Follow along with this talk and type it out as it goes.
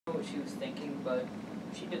what she was thinking, but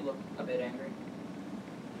she did look a bit angry.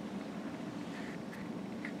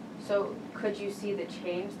 So, could you see the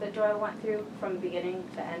change that Doyle went through from beginning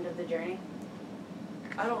to end of the journey?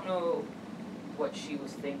 I don't know what she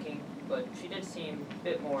was thinking, but she did seem a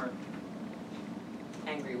bit more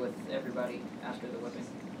angry with everybody after the whipping.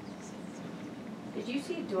 Did you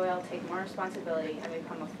see Doyle take more responsibility and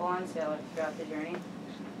become a full-on sailor throughout the journey?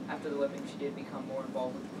 After the whipping, she did become more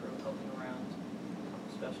involved with the crew, helping around,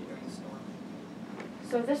 especially during the storm.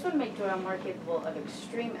 So this would make Doyle more capable of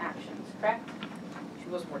extreme actions, correct? She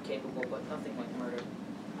was more capable, but nothing like murder.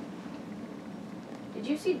 Did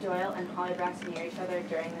you see Doyle and Holly Brass near each other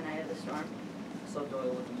during the night of the storm? I saw Doyle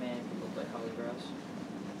with a man who looked like Holly Brass.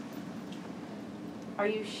 Are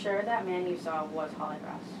you sure that man you saw was Holly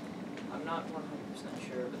Brass? I'm not 100%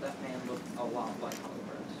 sure, but that man looked a lot like Holly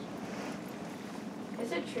Brass.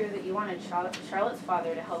 Is it true that you wanted Charlotte's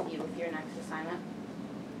father to help you with your next assignment?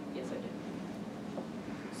 Yes, I did.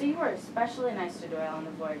 So you were especially nice to Doyle on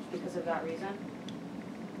the voyage because of that reason?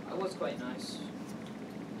 I was quite nice.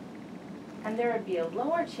 And there would be a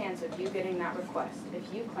lower chance of you getting that request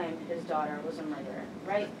if you claimed his daughter was a murderer,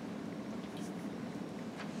 right?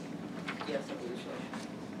 Yes, I believe so.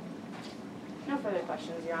 No further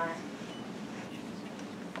questions, Your Honor.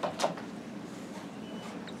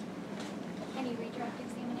 Any redirect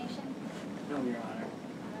examination? No, Your Honor.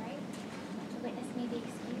 All right. The witness may be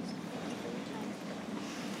excused. Thank you for your time.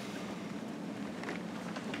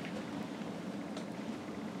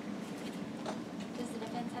 Does the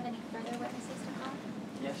defense have any further witnesses to call?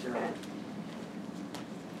 Yes, Your Honor.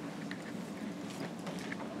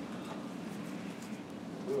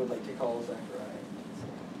 We would like to call Zachariah.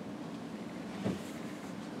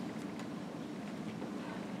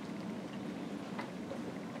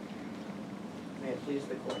 May it please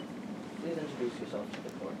the court. Please introduce yourself to the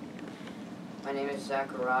court. My name is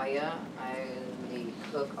Zachariah. I'm the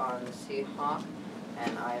cook on the Seahawk,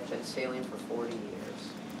 and I have been sailing for 40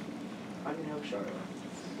 years. How do you know Charlotte?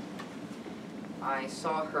 I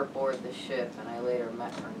saw her board the ship, and I later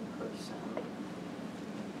met her in person.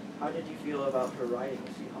 How did you feel about her riding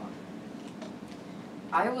the Seahawk?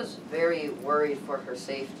 I was very worried for her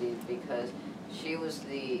safety because she was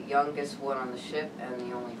the youngest one on the ship and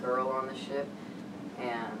the only girl on the ship,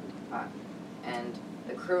 and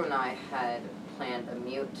the crew and I had planned a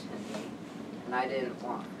mutiny, and I didn't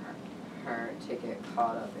want her to get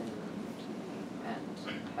caught up in the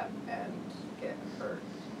mutiny and get hurt.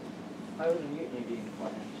 Why was a mutiny being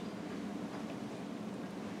planned?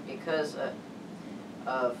 Because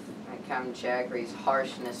of Captain Jaggery's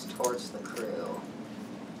harshness towards the crew.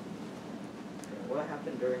 What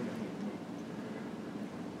happened during the mutiny?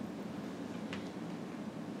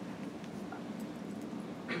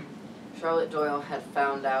 Charlotte Doyle had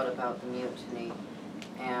found out about the mutiny,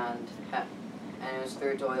 and it was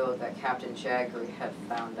through Doyle that Captain Jaggery had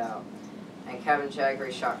found out. And Captain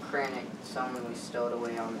Jaggery shot Krennic, someone we stowed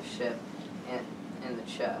away on the ship, in the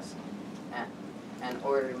chest, and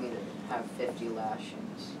ordered me to have 50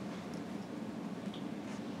 lashings.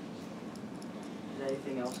 Did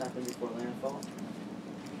anything else happen before landfall?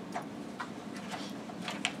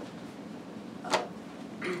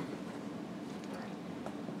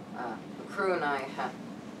 The crew and I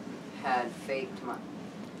had faked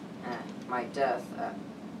my death,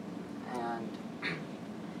 and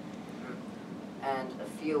a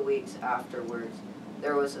few weeks afterwards,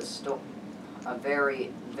 there was a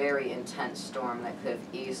very, very intense storm that could have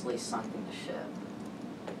easily sunken the ship.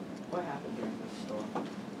 What happened during this storm?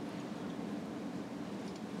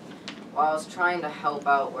 While I was trying to help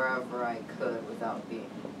out wherever I could without being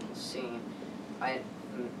seen, I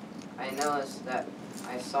noticed that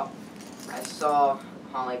I saw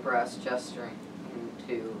Holly Brass gesturing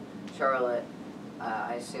to Charlotte,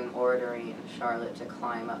 I assume ordering Charlotte to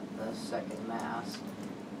climb up the second mast,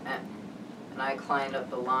 and I climbed up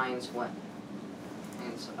the lines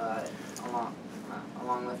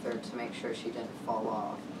along with her to make sure she didn't fall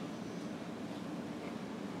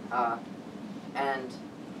off. And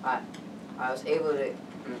I was able to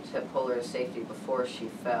pull her to safety before she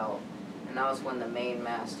fell, and that was when the main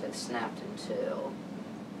mast had snapped in two.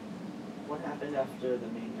 What happened after the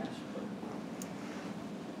main mast broke?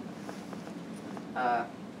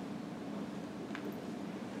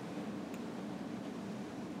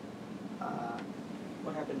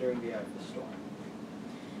 What happened during the storm?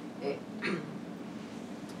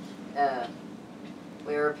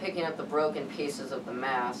 We were picking up the broken pieces of the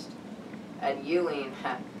mast, and Ewing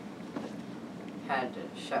had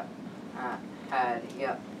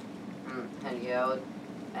yelled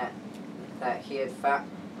that he had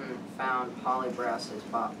found Holly Brass's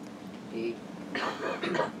body,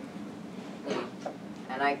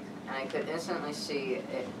 and I could instantly see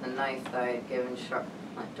the knife that I had given Charlotte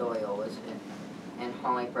Doyle was in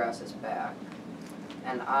Holly Brass's back,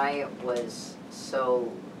 and I was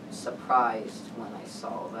so surprised when I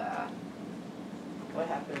saw that. What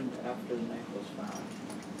happened after the knife was found?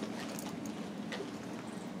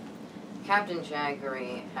 Captain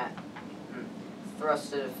Jaggery had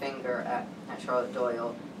thrusted a finger at Charlotte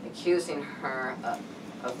Doyle, accusing her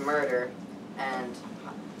of murder, and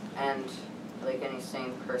like any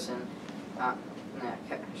sane person,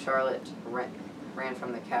 Charlotte ran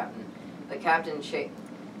from the captain. The captain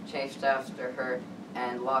chased after her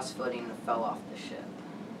and lost footing and fell off the ship.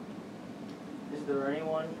 Is there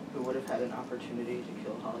anyone who would have had an opportunity to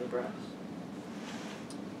kill Holly Brass?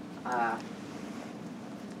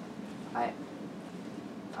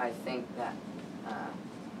 I think that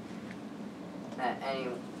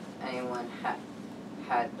anyone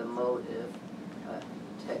had the motive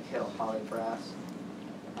to kill Holly Brass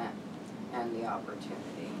and the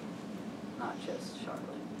opportunity, not just Charlotte.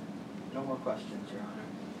 No more questions, Your Honor.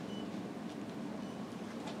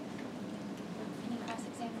 Any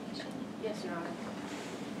cross-examination? Yes, Your Honor.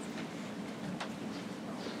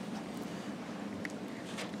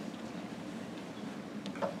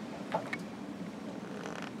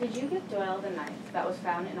 Did you give Doyle the knife that was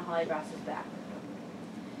found in Holly Brass's back?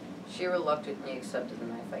 She reluctantly accepted the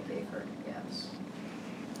knife I gave her, yes.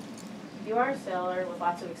 You are a sailor with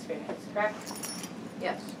lots of experience, correct?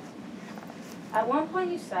 Yes. At one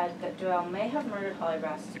point you said that Doyle may have murdered Holly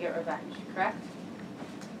Brass to get revenge, correct?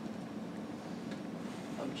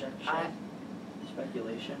 Objection.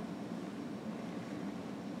 Speculation.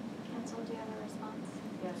 Counsel, do you have a response?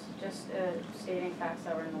 Yes, just stating facts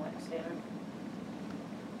that were in the witness statement.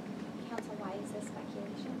 Counsel, why is this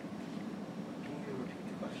speculation? Can you repeat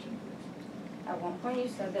the question, please? At one point you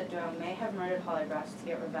said that Doyle may have murdered Holly Brass to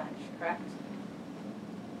get revenge, correct?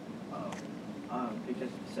 Oh, because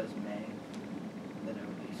it says may, then it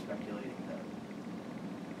would be speculating that.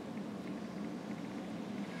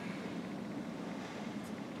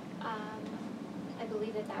 I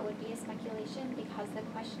believe that that would be a speculation because the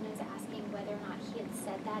question is asking whether or not he had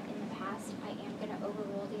said that in the past. I am going to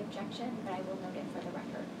overrule the objection, but I will note it for the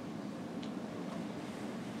record.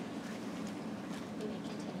 You may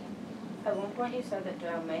continue. At one point you said that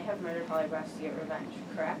Doyle may have murdered Holly Brass to get revenge,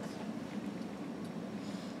 correct?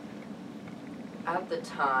 At the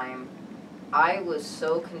time, I was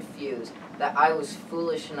so confused that I was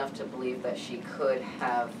foolish enough to believe that she could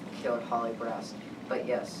have killed Holly Brass. But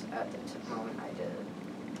yes, at the moment I did.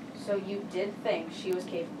 So you did think she was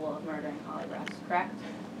capable of murdering Holly Brass, correct?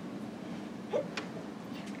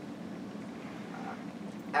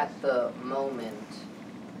 At the moment,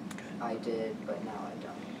 I did, but now I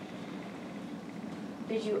don't.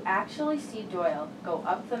 Did you actually see Doyle go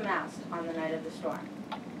up the mast on the night of the storm?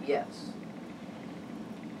 Yes.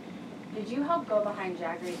 Did you help go behind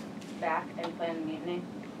Jaggery's back and plan the mutiny?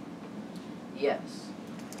 Yes.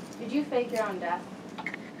 Did you fake your own death?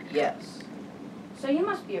 Yes. So you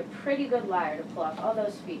must be a pretty good liar to pull off all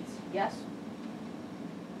those feats, yes?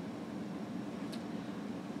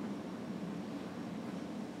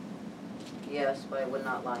 Yes, but I would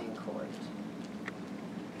not lie in court.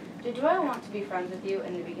 Did Doyle want to be friends with you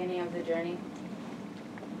in the beginning of the journey?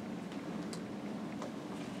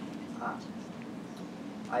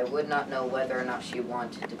 I would not know whether or not she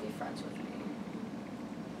wanted to be friends with me.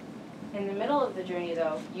 In the middle of the journey,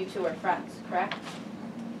 though, you two were friends, correct?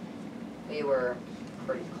 We were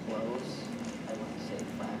pretty close. I wouldn't say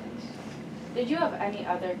friends. Did you have any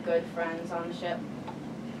other good friends on the ship?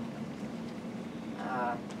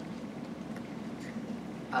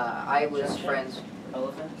 I was Objection. friends.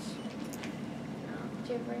 Elephants?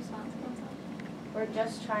 Do you have a response, Counsel? We're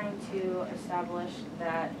just trying to establish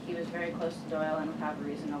that he was very close to Doyle and would have a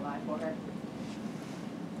reason to lie for her.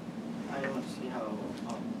 I don't see how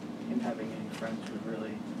him having any friends would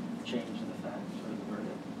really change the facts or the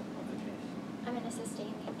verdict of the case. I'm going to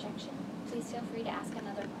sustain the objection. Please feel free to ask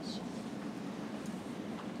another question.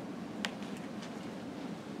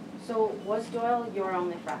 So, was Doyle your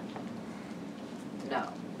only friend?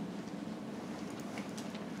 No.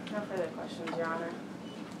 No further questions, Your Honor.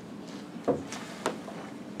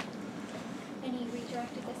 Any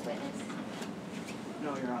redirect of this witness?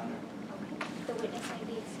 No, Your Honor. Okay. The witness may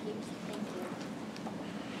be excused. Thank you.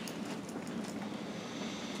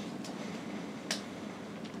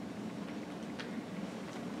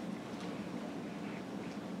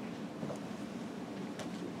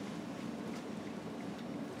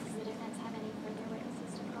 Does the defense have any further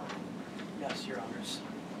witnesses to call? Yes, Your Honors.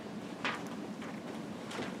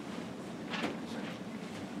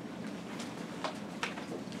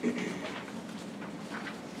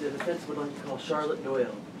 defense would like to call Charlotte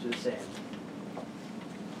Doyle to the stand.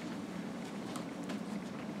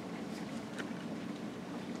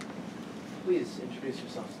 Please introduce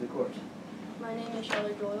yourself to the court. My name is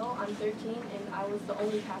Charlotte Doyle. I'm 13, and I was the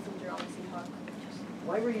only passenger on the Seahawk.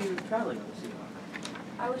 Why were you traveling on the Seahawk?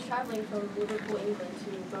 I was traveling from Liverpool, England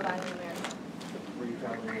to Rhode Island, America. Were you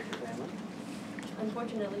traveling with your family?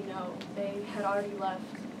 Unfortunately, no. They had already left,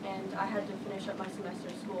 and I had to finish up my semester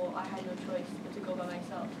of school. I had no choice but to go by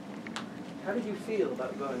myself. How did you feel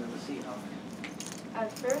about going on the Seahawk?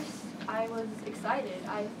 At first, I was excited.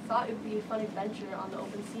 I thought it would be a fun adventure on the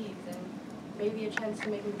open seas and maybe a chance to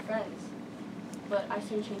make new friends. But I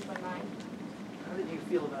soon changed my mind. How did you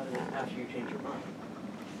feel about it after you changed your mind?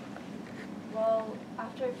 Well,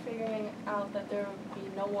 after figuring out that there would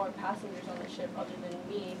be no more passengers on the ship other than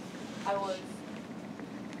me, I was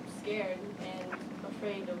scared and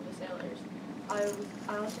afraid of the sailors.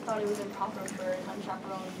 I also thought it was improper for an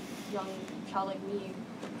unchaperoned young child like me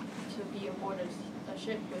to be aboard a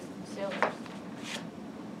ship with sailors.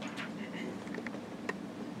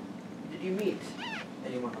 Did you meet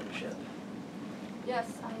anyone on the ship? Yes,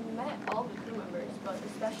 I met all the crew members, but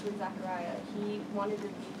especially Zachariah. He wanted to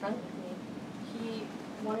be friends with me. He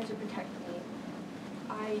wanted to protect me.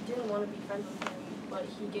 I didn't want to be friends with him, but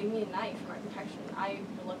he gave me a knife for my protection. I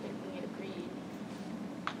reluctantly agreed.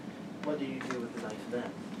 What did you do with the knife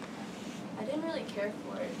then? I didn't really care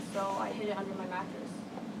for it, so I hid it under my mattress.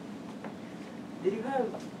 Did you have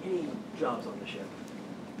any jobs on the ship?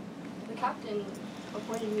 The captain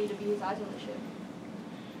appointed me to be his eyes on the ship.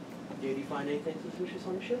 Did you find anything suspicious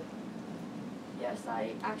on the ship? Yes,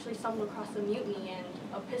 I actually stumbled across a mutiny and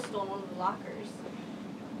a pistol in one of the lockers.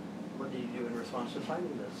 What did you do in response to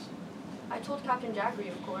finding this? I told Captain Jaggery,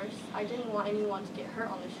 of course. I didn't want anyone to get hurt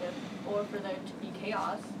on the ship, or for there to be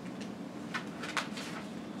chaos.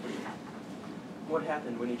 What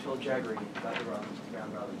happened when you told Jaggery about the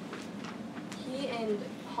round robin? He and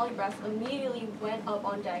Hollybrass immediately went up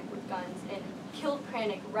on deck with guns and killed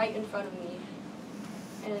Kranich right in front of me.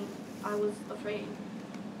 And I was afraid.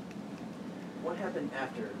 What happened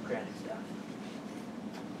after Kranich's death?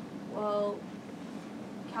 Well,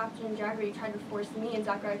 Captain Jaggery tried to force me and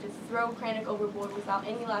Zachariah to throw Kranich overboard without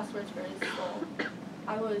any last words for his soul.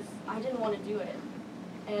 I didn't want to do it.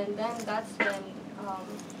 And then that's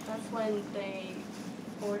when they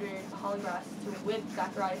ordered Hollybrass to whip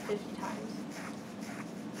Zachariah 50 times.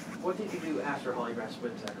 What did you do after Hollybrass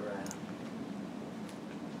whipped Zachariah?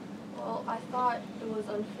 Well, I thought it was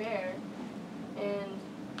unfair, and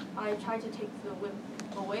I tried to take the whip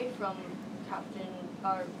away from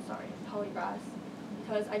Hollybrass,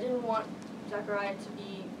 because I didn't want Zachariah to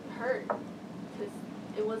be hurt, because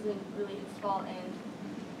it wasn't really his fault, and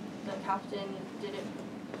the captain did it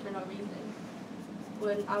for no reason.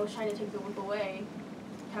 When I was trying to take the whip away,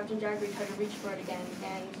 Captain Jaggery tried to reach for it again,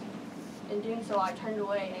 and in doing so, I turned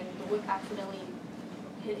away, and the whip accidentally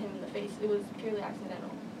hit him in the face. It was purely accidental.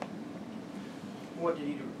 What did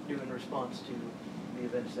you do in response to the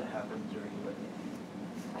events that happened during the whipping?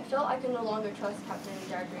 I felt I could no longer trust Captain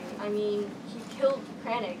Jaggery. I mean, he killed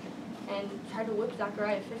Kranich and tried to whip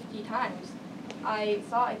Zachariah 50 times. I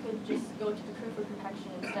thought I could just go to the crew for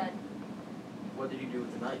protection instead. What did you do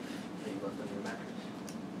with the knife that you left under your mattress?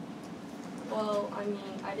 Well, I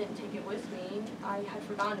mean, I didn't take it with me. I had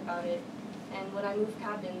forgotten about it. And when I moved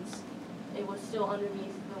cabins, it was still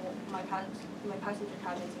underneath my passenger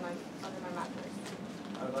cabins and under my mattress.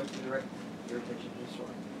 I would like to direct your attention to the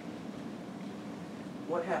storm.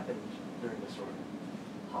 What happened during the storm?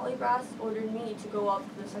 Hollybrass ordered me to go up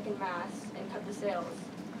the second mast and cut the sails.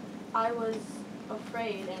 I was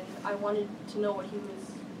afraid, and I wanted to know what he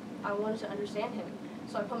was. I wanted to understand him.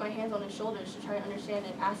 So I put my hands on his shoulders to try to understand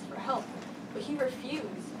and ask for help. But he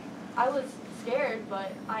refused. I was scared,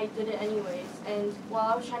 but I did it anyways. And while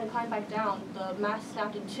I was trying to climb back down, the mast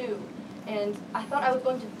snapped in two, and I thought I was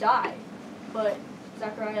going to die. But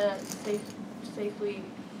Zachariah safely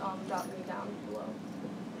dropped me down below.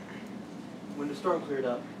 When the storm cleared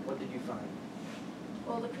up, what did you find?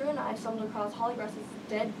 Well, the crew and I stumbled across Hollybrass's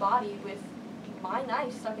dead body with my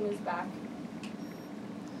knife stuck in his back.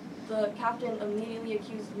 The captain immediately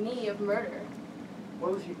accused me of murder.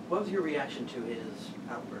 What was your reaction to his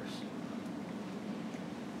outburst?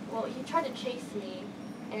 Well, he tried to chase me,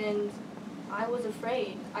 and I was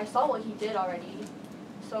afraid. I saw what he did already,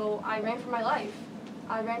 so I ran for my life.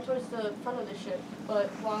 I ran towards the front of the ship, but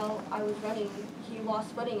while I was running, he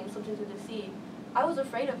lost footing and slipped into the sea. I was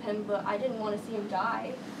afraid of him, but I didn't want to see him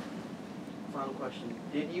die. Final question.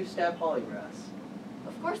 Did you stab Hollybrass?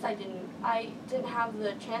 Of course I didn't. I didn't have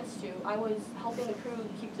the chance to. I was helping the crew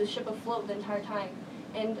keep the ship afloat the entire time.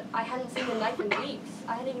 and I hadn't seen the knife in weeks.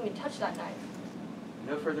 I hadn't even touched that knife.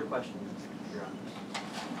 No further questions, Your Honor.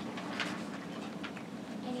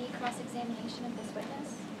 Any cross-examination of this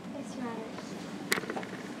witness? Yes, Your Honor.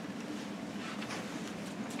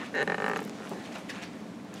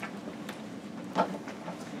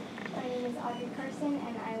 My name is Audrey Carson,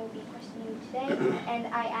 and I will be questioning you today, and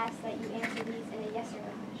I ask that you answer these in a yes or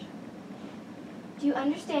no fashion. Do you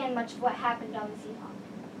understand much of what happened on the Seahawk?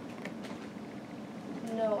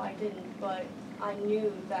 No, I didn't, but I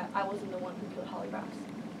knew that I wasn't the one who killed Holly Brass.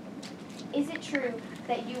 Is it true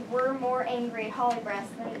that you were more angry at Holly Brass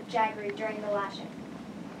than at Jaggery during the lashing?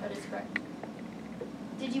 That is correct.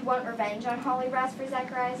 Did you want revenge on Holly Brass for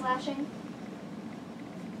Zachariah's lashing?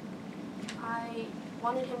 I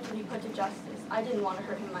wanted him to be put to justice. I didn't want to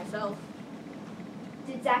hurt him myself.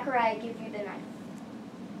 Did Zachariah give you the knife?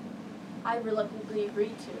 I reluctantly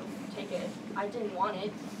agreed to take it. I didn't want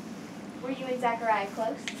it. Were you and Zachariah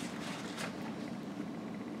close?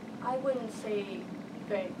 I wouldn't say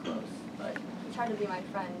very close, but he tried to be my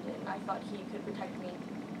friend, and I thought he could protect me.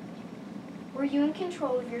 Were you in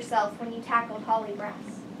control of yourself when you tackled Holly Brass?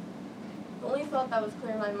 The only thought that was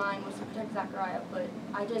clear in my mind was to protect Zachariah, but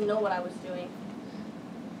I didn't know what I was doing.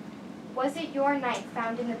 Was it your knife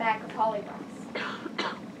found in the back of Holly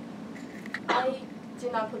Brass? I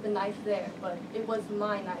did not put the knife there, but it was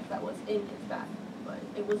my knife that was in his back, but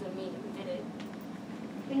it wasn't me who did it.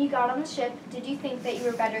 When you got on the ship, did you think that you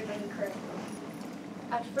were better than the crew?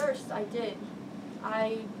 At first, I did.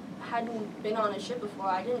 I hadn't been on a ship before.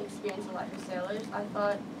 I didn't experience the life of sailors. I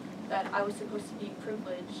thought that I was supposed to be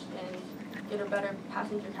privileged and get a better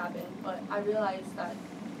passenger cabin, but I realized that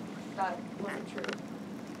that wasn't true.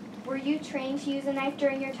 Were you trained to use a knife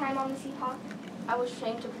during your time on the Seahawk? I was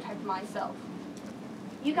trained to protect myself.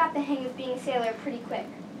 You got the hang of being a sailor pretty quick,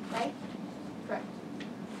 right? Correct.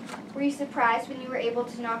 Were you surprised when you were able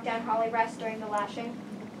to knock down Holly Brass during the lashing?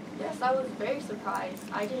 Yes, I was very surprised.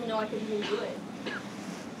 I didn't know I could even do it.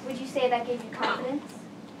 Would you say that gave you confidence?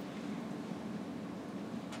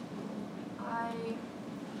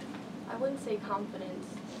 I wouldn't say confidence.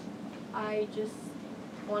 I just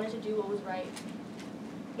wanted to do what was right.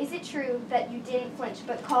 Is it true that you didn't flinch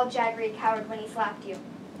but called Jaggery a coward when he slapped you?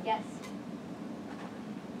 Yes.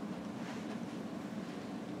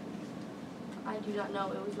 I do not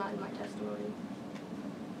know. It was not in my testimony.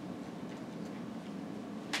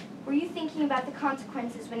 Were you thinking about the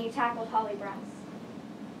consequences when you tackled Holly Brass?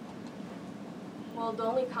 Well, the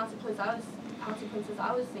only consequences I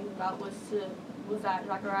was thinking about was that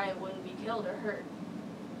Zachariah wouldn't be killed or hurt.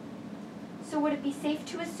 So would it be safe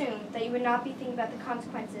to assume that you would not be thinking about the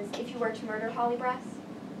consequences if you were to murder Holly Brass?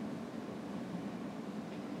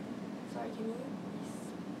 Sorry, can you?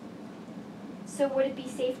 So would it be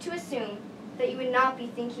safe to assume that you would not be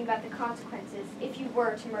thinking about the consequences if you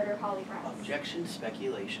were to murder Holly Brass? Objection,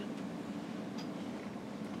 speculation.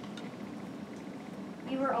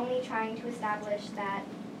 We were only trying to establish that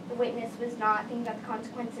the witness was not thinking about the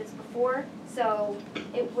consequences before, so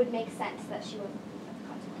it would make sense that she wasn't thinking about the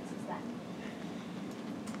consequences then.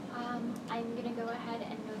 I'm going to go ahead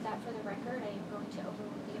and note that for the record. I am going to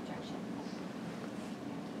overrule the objection.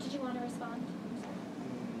 Did you want to respond? I'm sorry.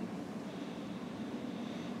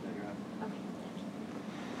 No, Your Honor. Okay,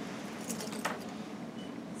 thank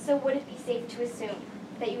you. So would it be safe to assume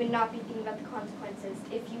that you would not be thinking about the consequences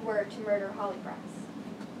if you were to murder Holly Brass?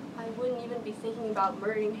 I wouldn't even be thinking about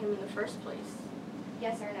murdering him in the first place.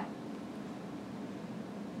 Yes or no?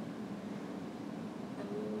 I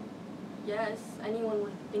mean, yes, anyone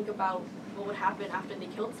would think about what would happen after they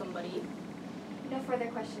killed somebody. No further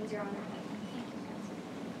questions, Your Honor. Thank you, counsel.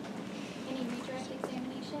 Any redirect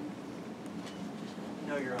examination?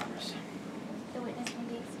 No, Your Honors. The witness may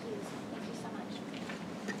be excused. Thank you so much.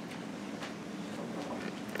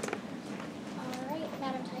 All right,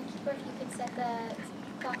 Madam Timekeeper, if you could set the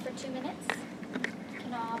clock for 2 minutes, we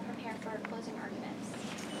can all prepare for closing arguments.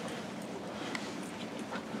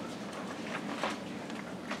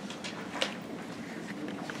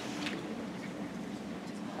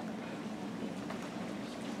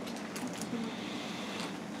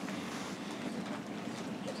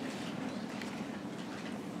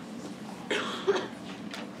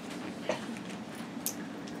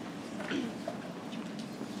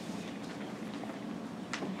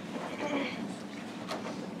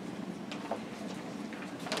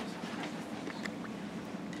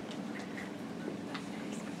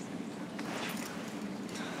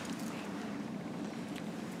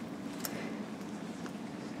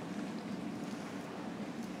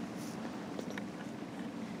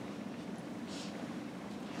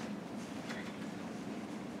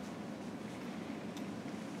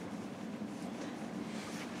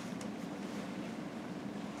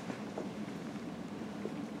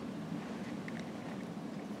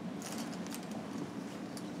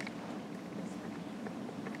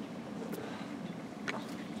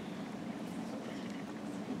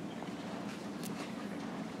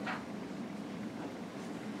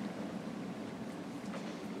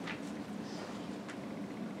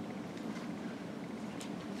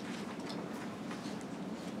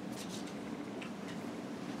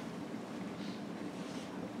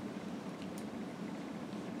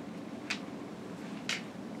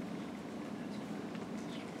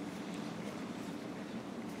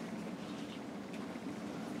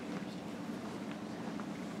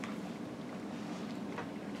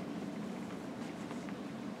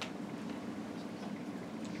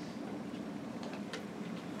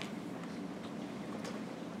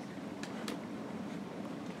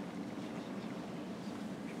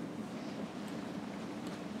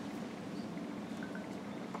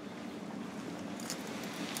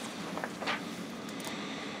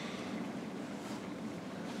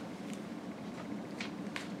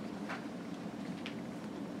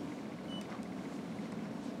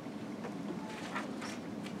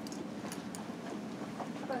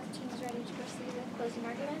 closing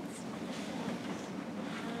arguments?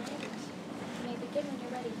 Alright, you may begin when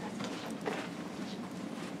you're ready, prosecution.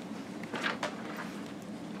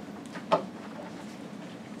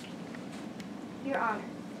 Your Honor,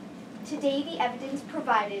 today the evidence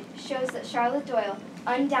provided shows that Charlotte Doyle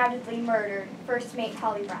undoubtedly murdered first mate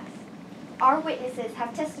Holly Brass. Our witnesses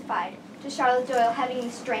have testified to Charlotte Doyle having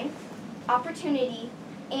the strength, opportunity,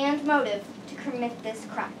 and motive to commit this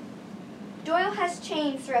crime. Doyle has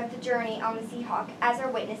changed throughout the journey on the Seahawk, as our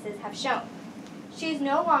witnesses have shown. She is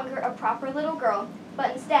no longer a proper little girl, but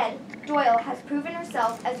instead, Doyle has proven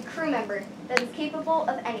herself as a crew member that is capable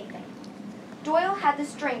of anything. Doyle had the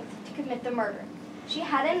strength to commit the murder. She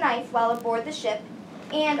had a knife while aboard the ship,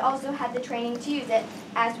 and also had the training to use it,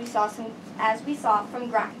 as we saw from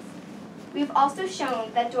Grimes. We've also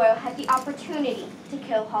shown that Doyle had the opportunity to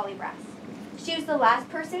kill Holly Brass. She was the last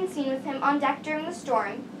person seen with him on deck during the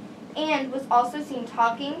storm, and was also seen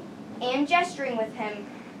talking and gesturing with him,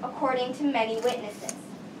 according to many witnesses.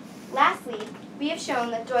 Lastly, we have shown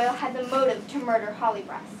that Doyle had the motive to murder Holly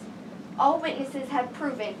Brass. All witnesses have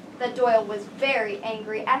proven that Doyle was very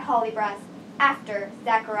angry at Holly Brass after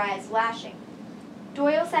Zachariah's lashing.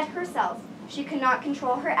 Doyle said herself she could not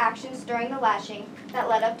control her actions during the lashing that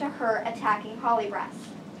led up to her attacking Holly Brass.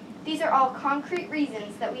 These are all concrete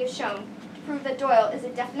reasons that we have shown to prove that Doyle is the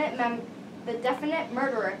definite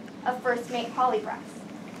murderer of first mate Holly Brass.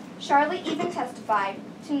 Charlotte even testified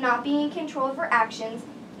to not being in control of her actions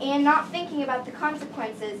and not thinking about the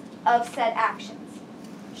consequences of said actions.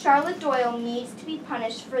 Charlotte Doyle needs to be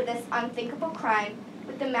punished for this unthinkable crime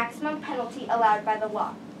with the maximum penalty allowed by the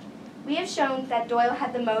law. We have shown that Doyle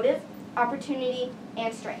had the motive, opportunity,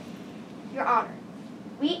 and strength. Your Honor,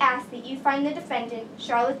 we ask that you find the defendant,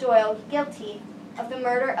 Charlotte Doyle, guilty of the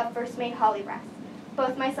murder of first mate Holly Brass.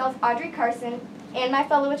 Both myself, Audrey Carson, and my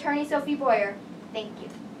fellow attorney, Sophie Boyer, thank you.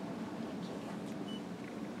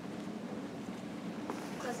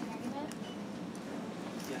 Closing argument?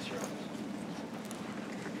 Yes, Your Honor.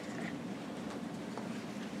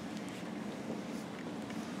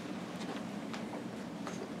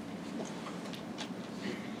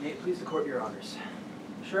 May it please the court, Your Honors.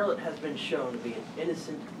 Charlotte has been shown to be an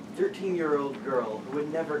innocent 13-year-old girl who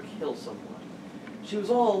would never kill someone. She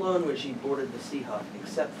was all alone when she boarded the Seahawk,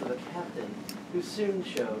 except for the captain, who soon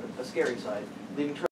showed a scary side, leaving